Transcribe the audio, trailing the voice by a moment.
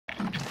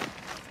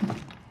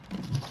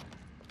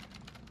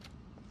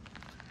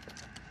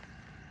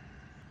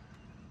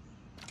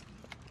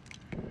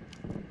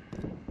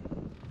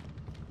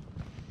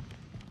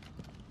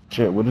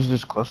Shit, what does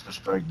this cluster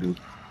strike do?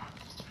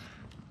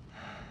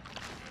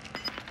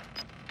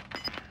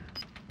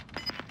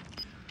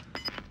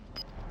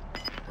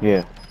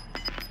 Yeah.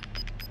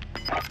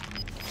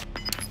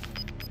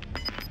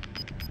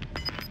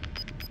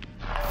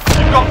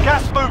 You've got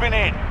gas moving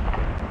in.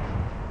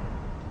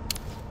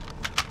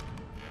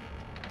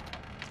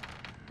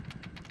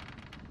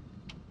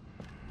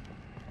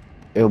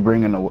 It'll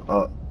bring in a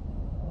oh.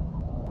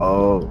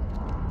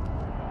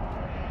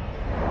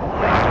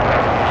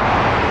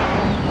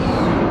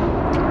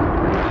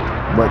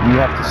 But you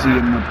have to see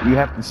it, you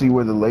have to see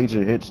where the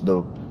laser hits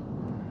though.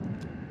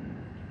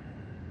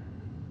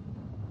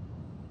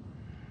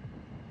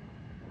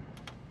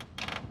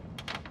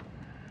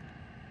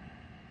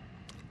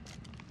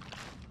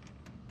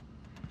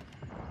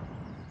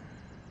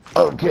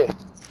 Okay.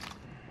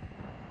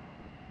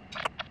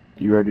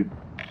 You ready?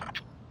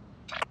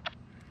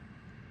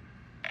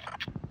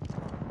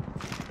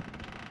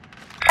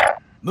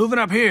 Moving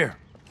up here.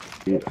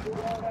 Yeah.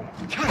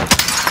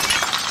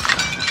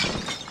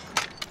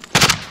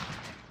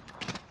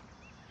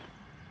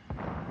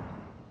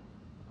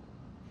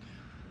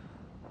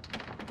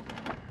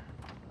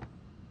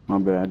 My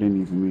bad, I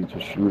didn't even mean to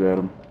shoot at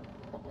him.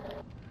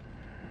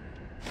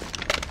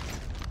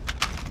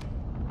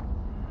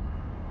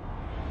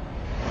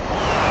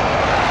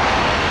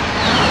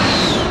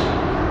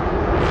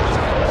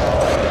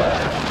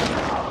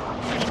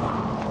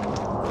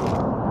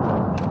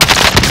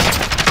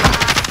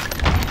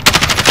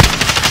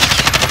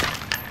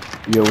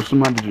 Yo, was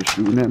somebody just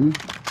shooting at me?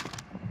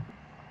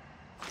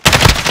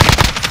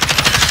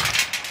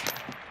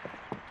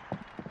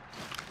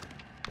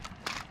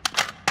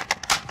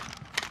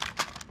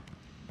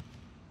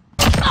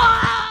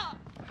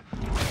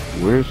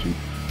 Where is he?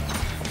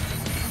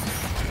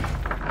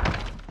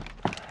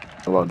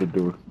 About the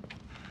door.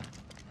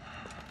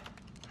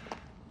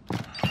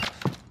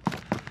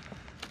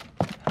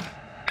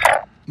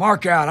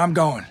 Mark out, I'm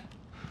going.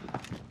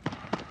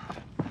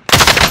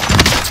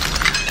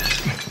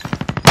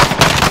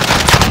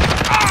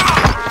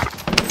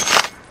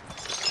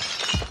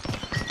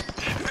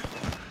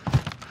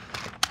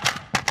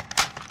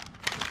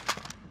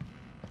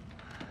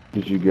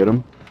 Did you get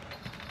him?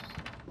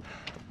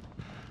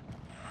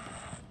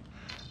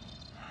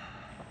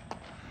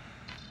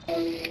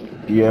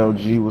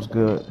 DLG was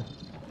good.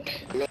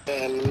 Man,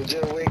 I'm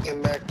just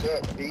waking back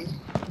up, B.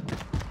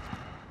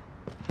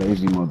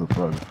 Lazy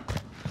motherfucker.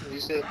 You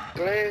said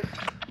playing?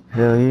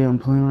 Hell yeah, I'm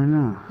playing right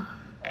now.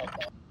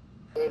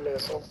 When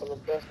there's something the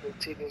best with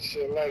teeth and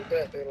shit like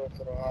that, they don't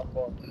put a hot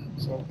bar.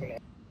 So I'm gonna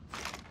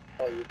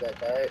call you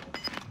back, alright?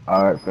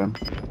 Alright, fam.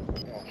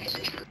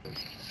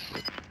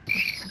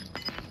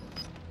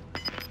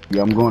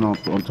 Yeah, I'm going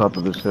on top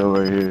of this hill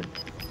right here.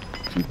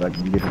 See if I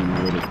can get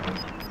in with it.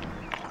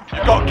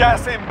 You've got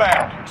gas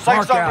inbound. Safe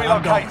Mark zone out,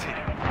 I'm going. relocated.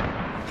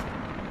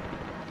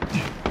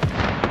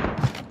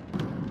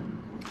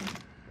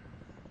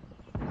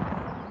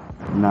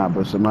 Nah,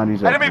 but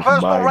somebody's at Enemy this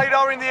personal buy.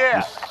 radar in the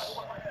air.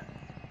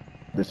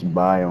 This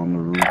buy on the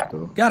roof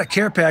though. Got a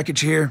care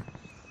package here.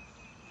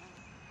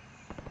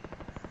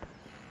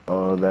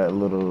 Oh, that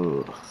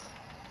little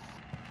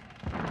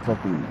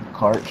fucking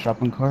cart,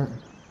 shopping cart.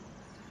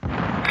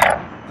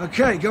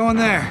 Okay, going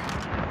there.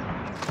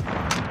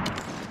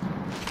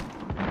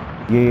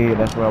 Yeah,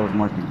 that's where I was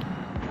marking.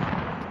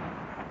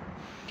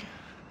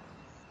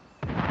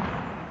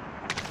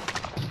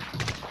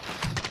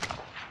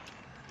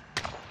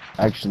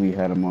 I actually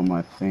had him on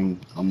my thing,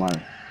 on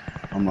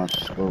my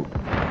scope.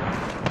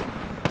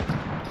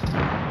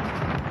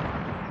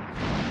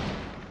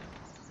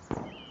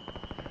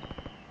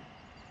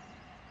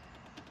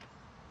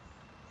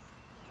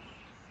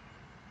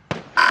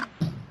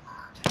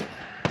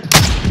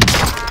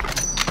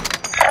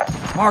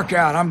 Mark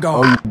out, I'm Oh,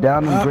 going. you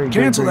down him? Great,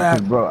 Cancel great, that.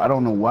 'cause, bro, I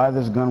don't know why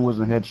this gun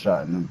wasn't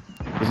headshotting him.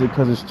 Is it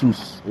because it's too?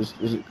 Is it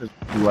because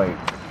it's too, like,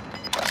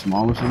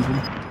 small or something?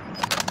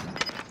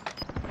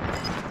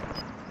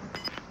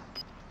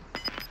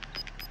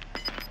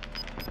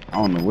 I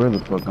don't know where the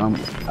fuck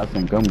I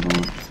think I'm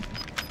going.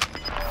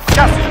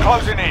 Gas is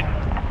closing in.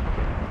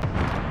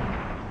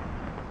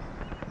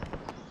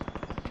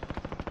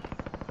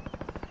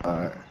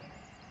 Alright.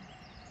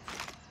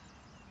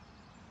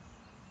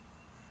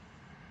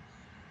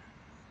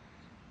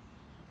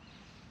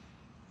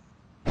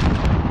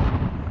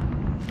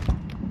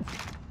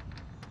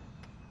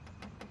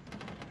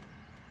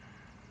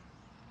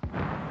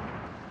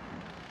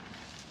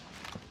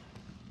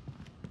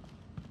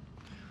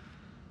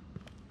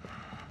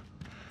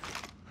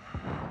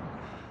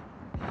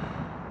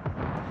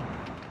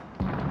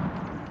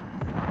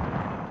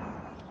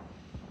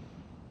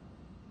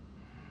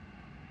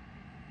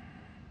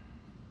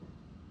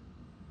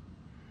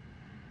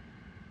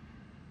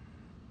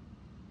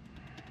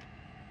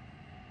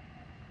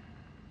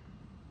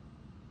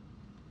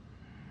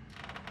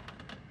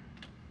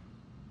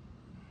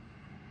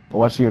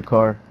 Oh, I see a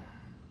car.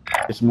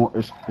 It's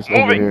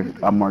over here.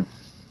 I marked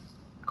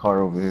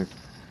car over here.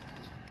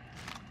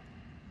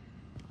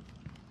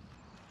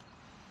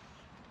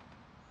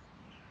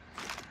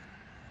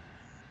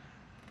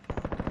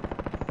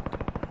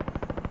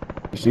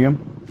 see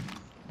him?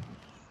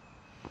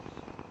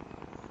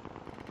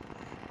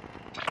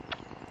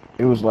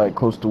 It was like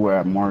close to where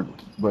I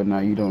marked, but now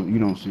you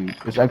don't see it.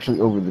 It's actually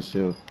over this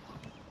hill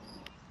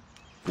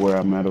where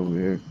I'm at over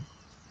here.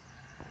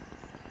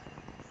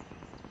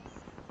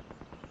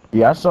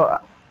 Yeah, I saw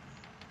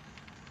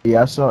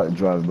it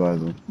drive by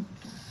them.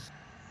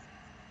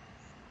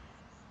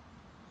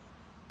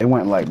 It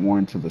went like more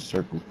into the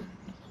circle.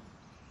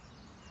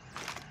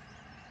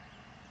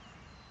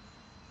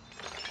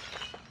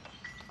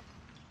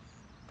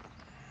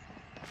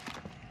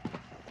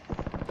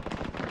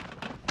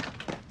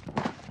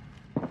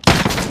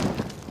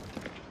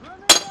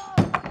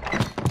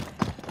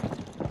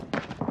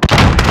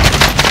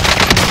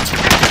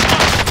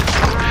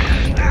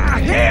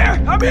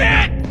 Here! I'm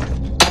in!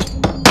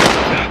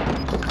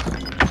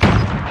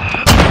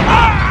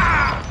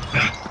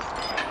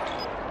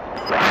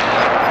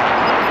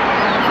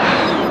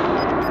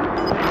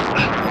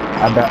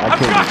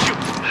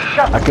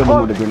 I killed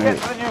him with a grenade.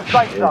 Get to the new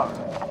safe zone.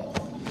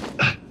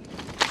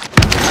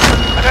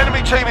 An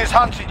enemy team is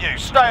hunting you.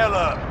 Stay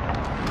alert.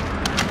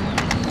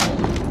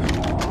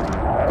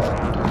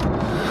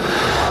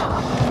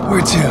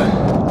 Where to?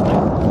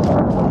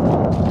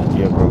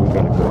 Yeah, bro, we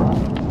gotta go.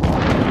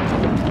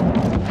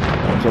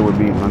 So we're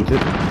being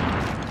hunted?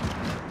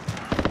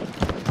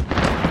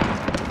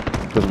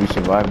 Because we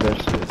survived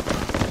that shit.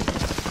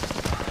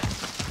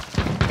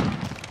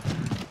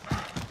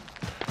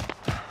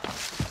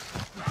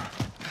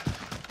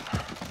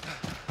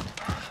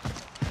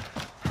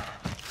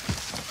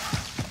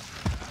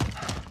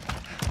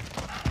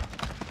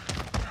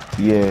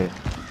 Yeah.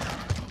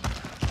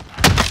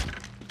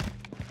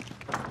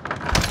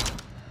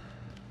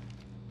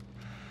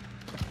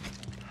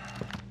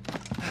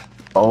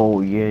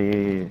 Oh, yeah.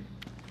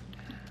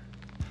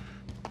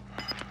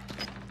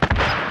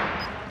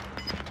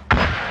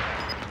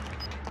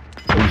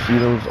 You see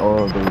those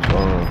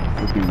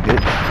flipping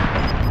hits?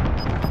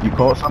 You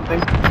caught something?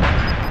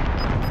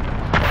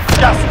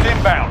 Gas is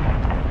inbound.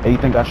 Hey, you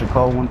think I should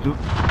call one too?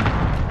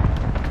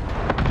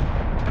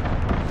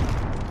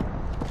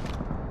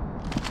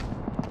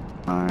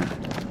 Alright.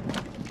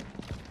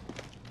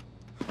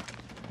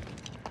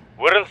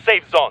 We're in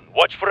safe zone.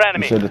 Watch for You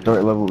enemy. said the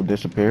threat level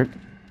disappeared?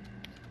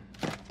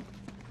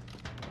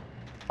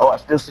 Oh, I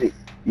still see it.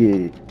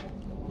 Yeah.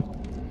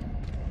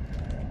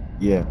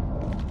 Yeah.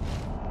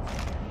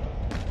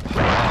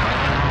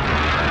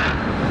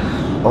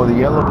 Oh, the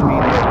yellow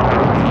mean.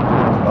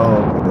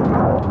 Oh,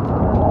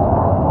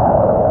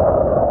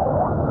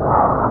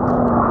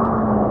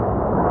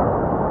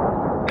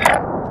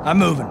 okay. I'm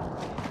moving.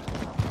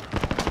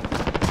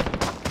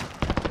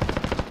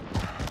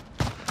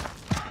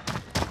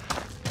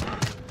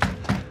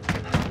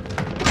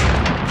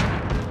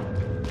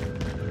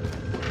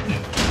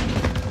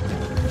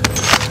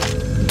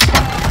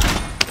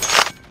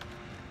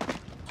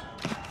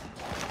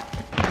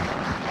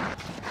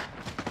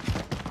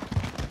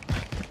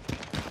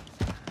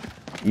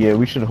 Yeah,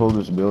 we should hold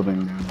this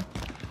building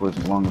for as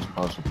long as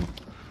possible.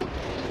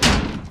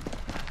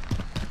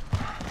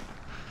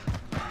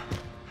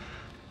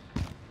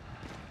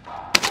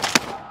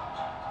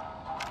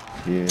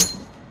 Yeah.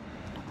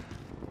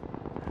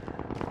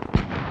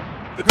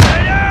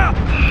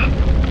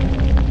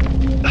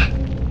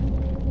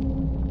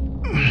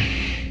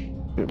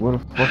 Where the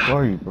fuck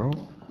are you, bro?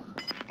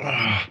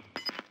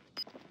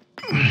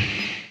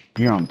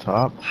 You're on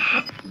top?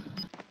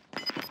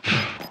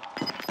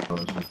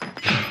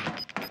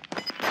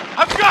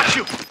 I've got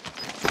you!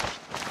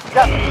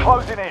 Gas is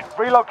closing in.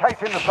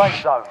 Relocating the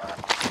safe zone.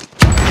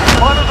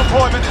 Final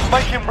deployment is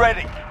making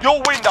ready.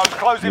 Your window's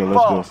closing Yeah,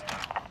 let's fast.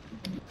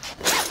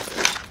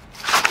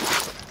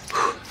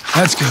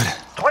 That's good.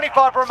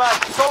 25 remain.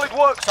 Solid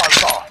work so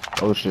far.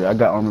 Oh shit, I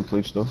got armor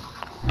plates though.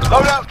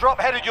 Loadout drop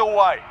headed your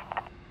way.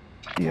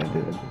 Yeah, I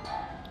did.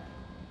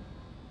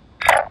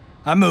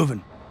 I'm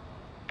moving.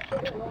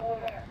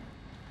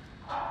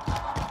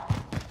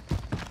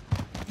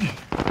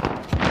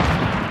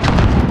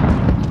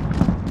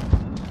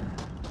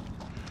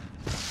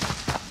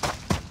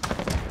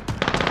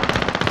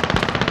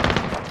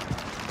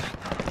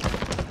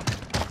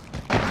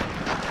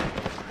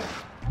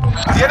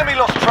 The enemy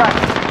lost track.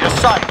 You're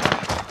safe.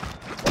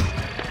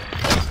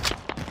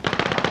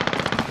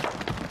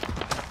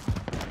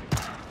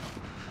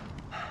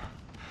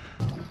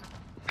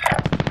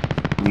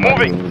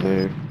 Moving. Over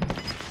there.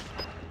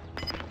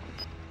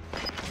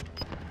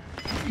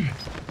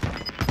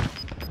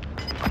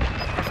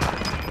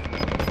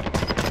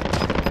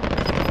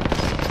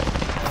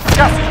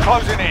 Gas is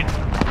closing in.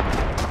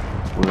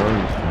 Where are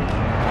you?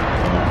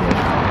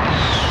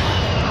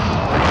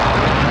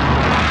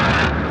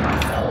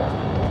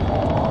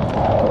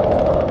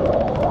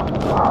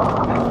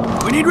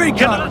 We need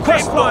recon.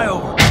 Request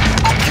flyover.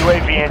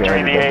 UAV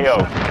entering the AO.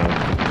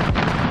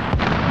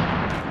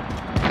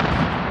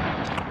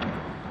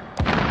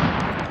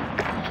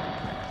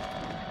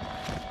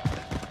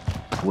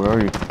 Where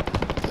are you?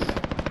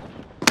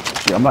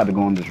 Yeah, I'm about to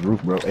go on this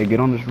roof, bro. Hey, get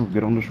on this roof,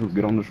 get on this roof,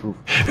 get on this roof.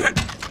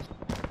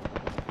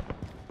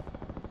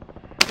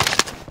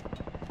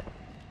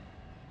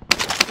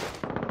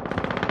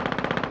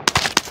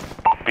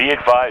 Be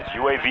advised,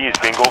 UAV is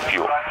bingo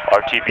fuel.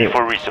 RTB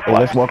for Hey, resupply.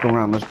 let's walk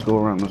around. Let's go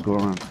around. Let's go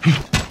around.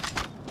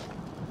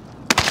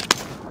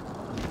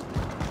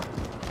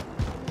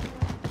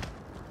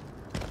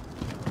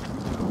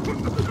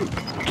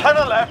 To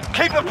the left,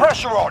 keep the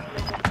pressure on.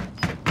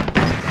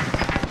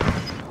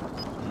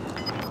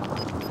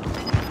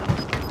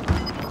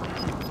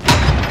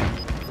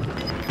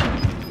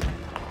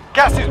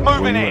 Gas is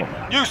moving in.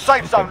 New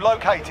safe zone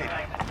located.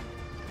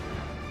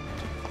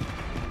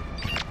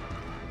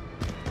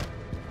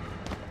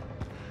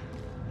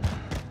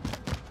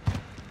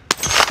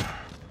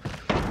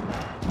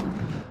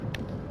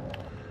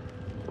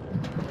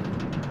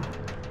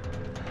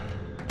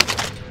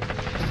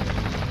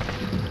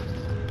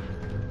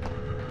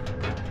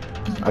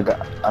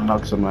 I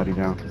knocked somebody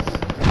down.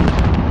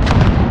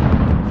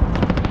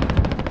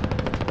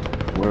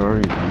 Where are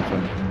you? I'm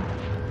sorry.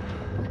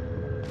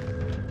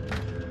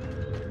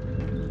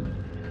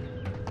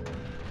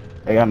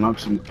 Hey, I knocked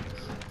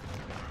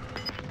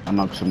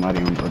somebody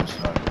on the other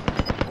side.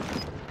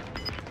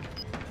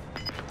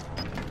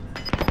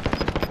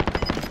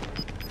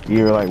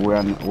 You're like where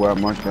I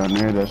marked down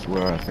there, that's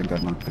where I think I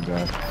knocked the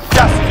guy.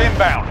 Gas is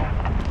inbound.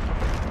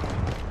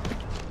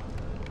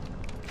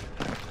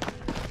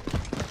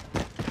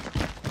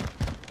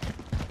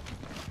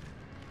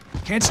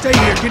 Can't stay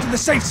here. Get to the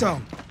safe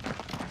zone.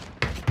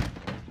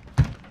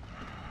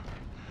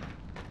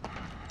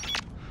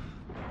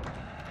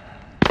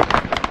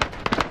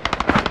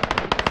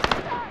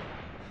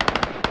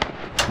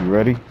 You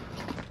ready?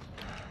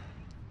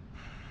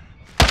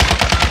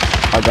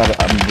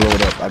 I'm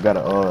blowed up.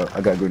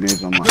 I got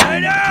grenades on my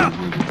Grenade out!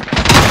 arm.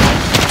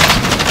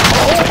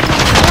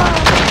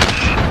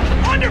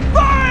 Under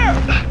fire!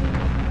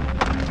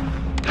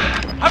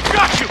 I've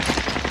got you!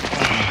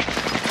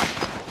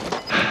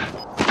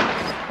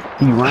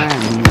 He ran.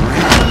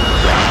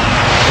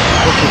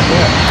 What was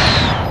that?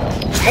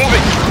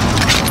 Moving.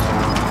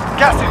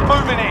 Gas is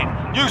moving in.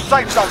 New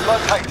safe zone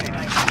located.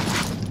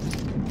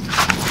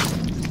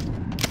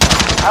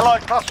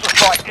 Allied cluster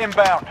strike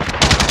inbound.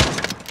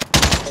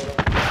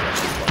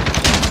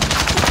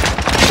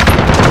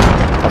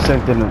 I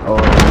sent in an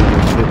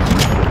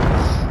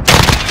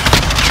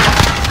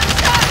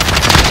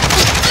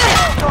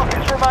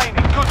Targets remaining.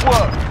 Good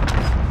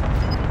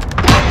work.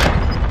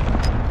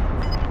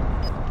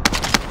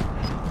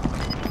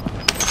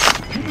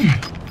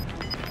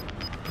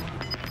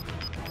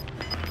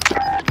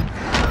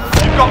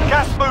 You've got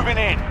gas moving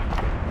in.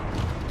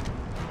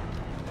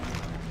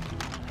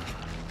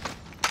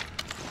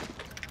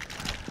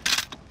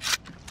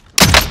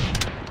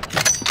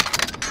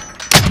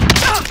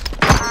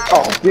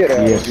 Oh, get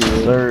out Yes, of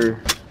here. sir.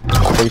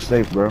 Stay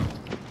safe, bro.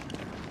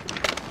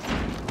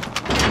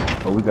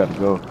 Oh, we gotta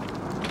go.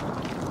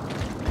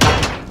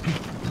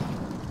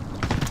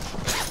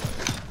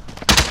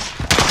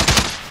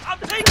 I'm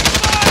taking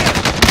fire!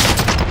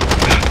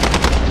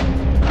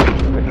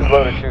 This is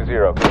loaded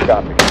 2-0. Good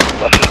copy.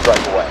 Let's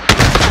strike away.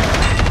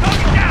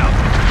 Going down!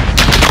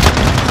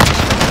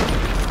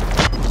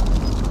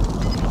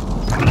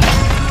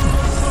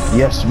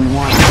 Yes, we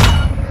won.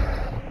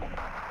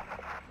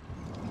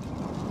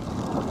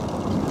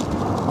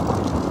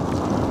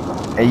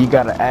 Hey, you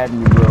gotta add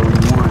me, bro. We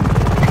won.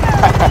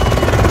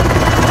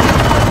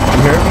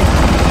 You hear me?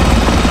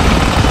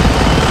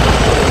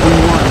 We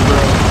won,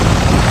 bro.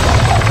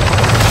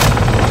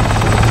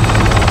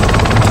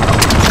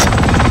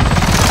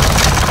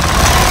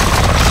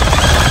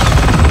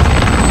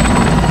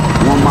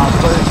 Won my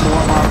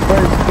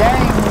first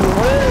game, you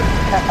heard?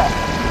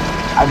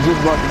 I just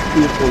bought this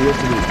PS4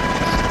 yesterday.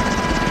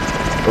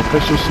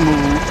 Official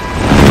smooth.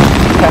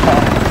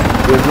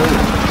 Good, good.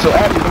 So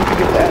add me, don't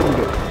forget to add me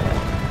though.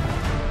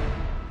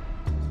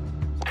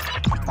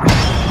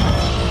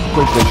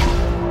 PlayStation.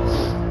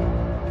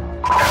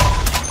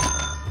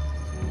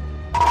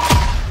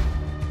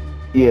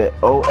 Yeah,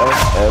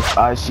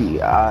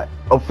 OSFICI.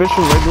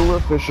 Official, regular,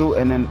 official,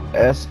 and then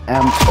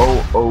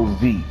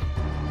SMOOV.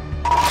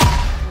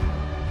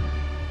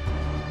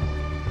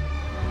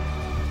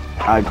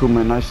 Alright, cool,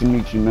 man. Nice to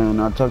meet you, man.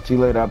 I'll talk to you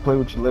later. I'll play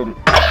with you later.